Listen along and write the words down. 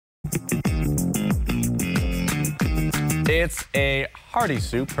It's a hearty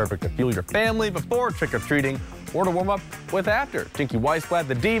soup, perfect to fuel your family before trick-or-treating or to warm up with after. Tinky Weisblat,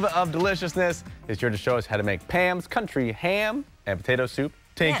 the diva of deliciousness, is here to show us how to make Pam's country ham and potato soup.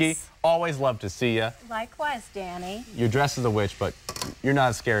 Tinky, yes. Always love to see you. Likewise, Danny. You're dressed as a witch, but you're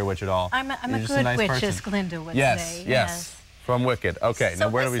not a scary witch at all. I'm a good nice witch, person. as Glinda would Say. Yes. From Wicked. Okay, so now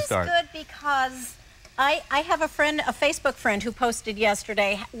where do we start? This is good because I have a Facebook friend who posted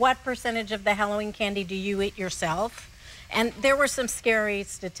yesterday, what percentage of the Halloween candy do you eat yourself? And there were some scary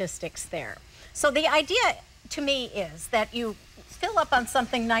statistics there. So the idea to me is that you fill up on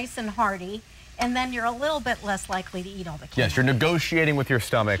something nice and hearty, and then you're a little bit less likely to eat all the candy. Yes, you're negotiating with your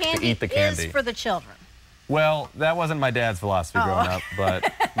stomach to eat the candy. Candy is for the children. Well, that wasn't my dad's philosophy growing up,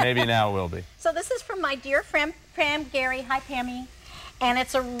 but maybe now it will be. So this is from my dear friend Pam Gerry. Hi, Pammy. And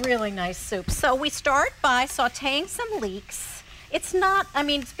it's a really nice soup. So we start by sauteing some leeks. It's not, I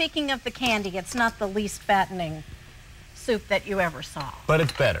mean, speaking of the candy, it's not the least fattening soup that you ever saw. But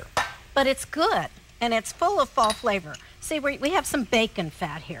it's better. But it's good, and it's full of fall flavor. See, we have some bacon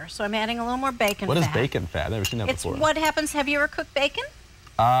fat here, so I'm adding a little more bacon fat. What is bacon fat? I've never seen that before. What happens, have you ever cooked bacon?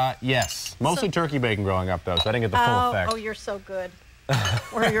 Yes. Mostly turkey bacon growing up, though, so I didn't get the full effect. Oh, you're so good.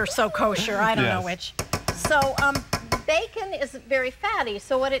 Or you're so kosher, I don't know which. So, bacon is very fatty,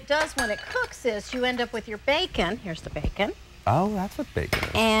 so what it does when it cooks is you end up with your bacon. Here's the bacon. Oh, that's what bacon is.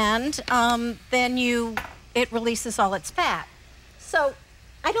 And then it releases all its fat. So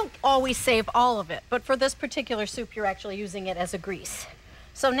I don't always save all of it, but for this particular soup, you're actually using it as a grease.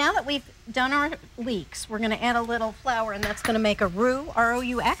 So now that we've done our leeks, we're going to add a little flour, and that's going to make a roux,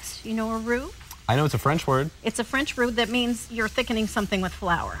 R-O-U-X. You know a roux? I know it's a French word. It's a French roux that means you're thickening something with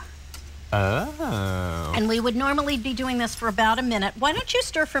flour. Oh. And we would normally be doing this for about a minute. Why don't you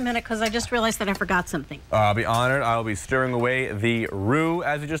stir for a minute, because I just realized that I forgot something. I'll be honored. I'll be stirring away the roux,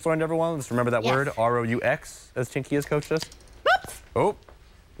 as you just learned, everyone. Let's remember that word, R-O-U-X, as Tinky has coached us. Whoops. Oh,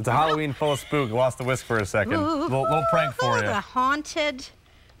 it's a Halloween full of spook. Lost the whisk for a second. Little prank for you. The haunted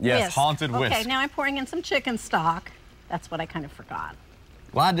Yes, whisk. haunted whisk. Okay, now I'm pouring in some chicken stock. That's what I kind of forgot.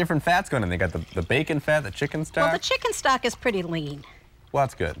 A lot of different fats going in. They got the bacon fat, the chicken stock. Well, the chicken stock is pretty lean. Well,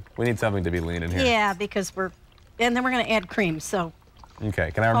 that's good. We need something to be lean in here. Yeah, because and then we're going to add cream, so.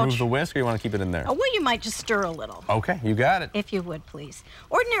 Okay, can I remove the whisk, or you want to keep it in there? Oh, well, you might just stir a little. Okay, you got it. If you would, please.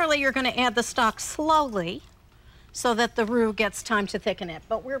 Ordinarily, you're going to add the stock slowly so that the roux gets time to thicken it,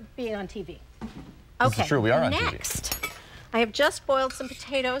 but we're being on TV. Okay, this is true, we are on TV. Next, I have just boiled some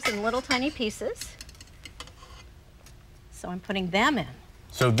potatoes in little tiny pieces, so I'm putting them in.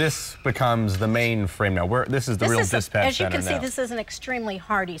 So this becomes the main frame now. This is the real dispatch as you center can see, now. this is an extremely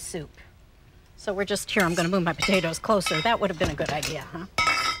hearty soup. So we're just here. I'm going to move my potatoes closer. That would have been a good idea, huh?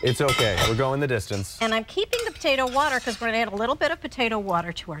 It's okay. We're going the distance. And I'm keeping the potato water because we're going to add a little bit of potato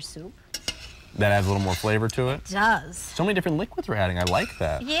water to our soup. That adds a little more flavor to it? It does. So many different liquids we're adding. I like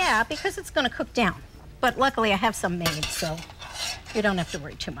that. Yeah, because it's going to cook down. But luckily, I have some made, so you don't have to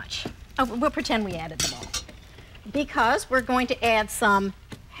worry too much. Oh, we'll pretend we added them all. Because we're going to add some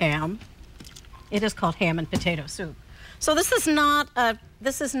ham. It is called ham and potato soup. So this is not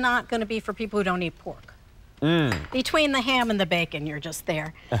going to be for people who don't eat pork. Between the ham and the bacon, you're just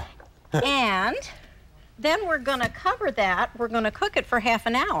there. And then we're going to cover that. We're going to cook it for half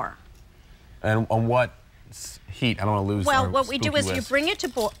an hour. And on what heat? I don't want to lose. Well, what we do is you bring it to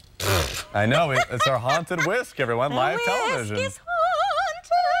boil. I know, it's our haunted whisk, everyone. Live television. The whisk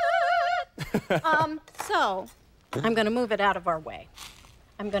is haunted. So I'm going to move it out of our way.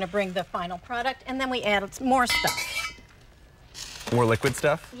 I'm going to bring the final product, and then we add more stuff. More liquid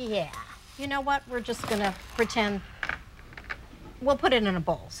stuff? Yeah. You know what? We're just going to pretend. We'll put it in a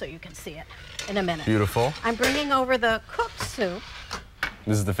bowl so you can see it in a minute. Beautiful. I'm bringing over the cooked soup.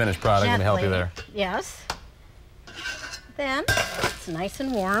 This is the finished product. I'm going to help you there. Yes. Then, it's nice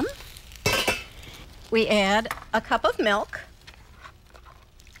and warm. We add a cup of milk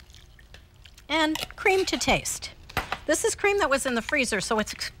and cream to taste. This is cream that was in the freezer, so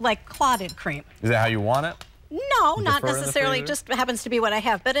it's like clotted cream. Is that how you want it? No, not necessarily. It just happens to be what I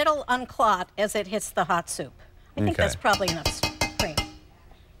have, but it'll unclot as it hits the hot soup. I think that's probably enough cream.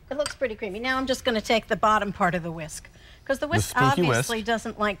 It looks pretty creamy. Now I'm just going to take the bottom part of the whisk, because the whisk obviously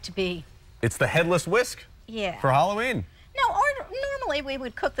doesn't like to be... It's the headless whisk? Yeah. For Halloween? No, normally we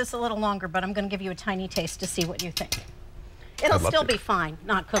would cook this a little longer, but I'm going to give you a tiny taste to see what you think. It'll still be fine,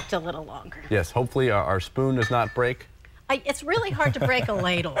 not cooked a little longer. Yes, hopefully our spoon does not break. It's really hard to break a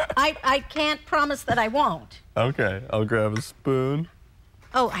ladle. I can't promise that I won't. Okay, I'll grab a spoon.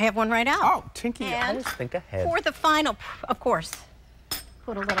 Oh, I have one right out. Oh, Tinky, I always think ahead. For the final, of course,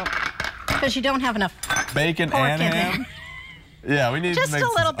 put a little, because you don't have enough bacon pork and in ham. Yeah, we need just to make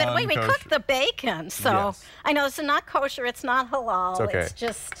a little bit. Wait, we unkosher. cooked the bacon, so Yes. I know it's not kosher, it's not halal. It's okay. It's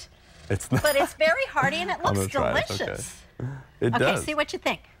just, It's not. but it's very hearty and it I'm looks gonna try it. It's delicious. It Okay, does. see what you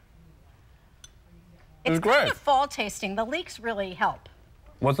think. It's It's kind great. of fall tasting. The leeks really help.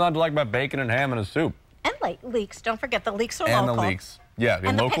 What's not to like about bacon and ham in a soup? And leeks, don't forget the leeks are And local. the leeks. Yeah, the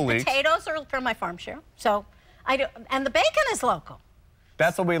And local the leeks. potatoes are from my farm share. So I do, and the bacon is local.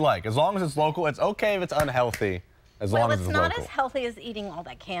 That's what we like. As long as it's local, it's okay if it's unhealthy. As long Well, as it's it's not local. as healthy as eating all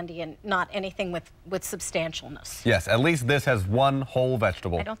that candy and not anything with substantialness. Yes, at least this has one whole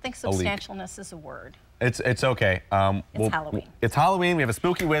vegetable. I don't think a leek. substantialness is a word. It's okay. It's Halloween. It's Halloween. We have a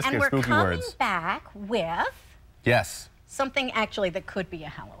spooky whisk And and we're spooky coming words. back with Yes. something actually that could be a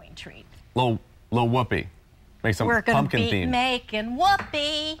Halloween treat. Little whoopee. Make some We're going to pumpkin be theme. making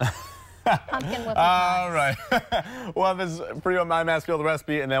whoopee. Pumpkin whoopee All pies. right. We'll have this pretty much my Mass Bill, the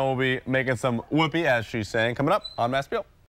recipe, and then we'll be making some whoopee, as she's saying, coming up on Mass Bill.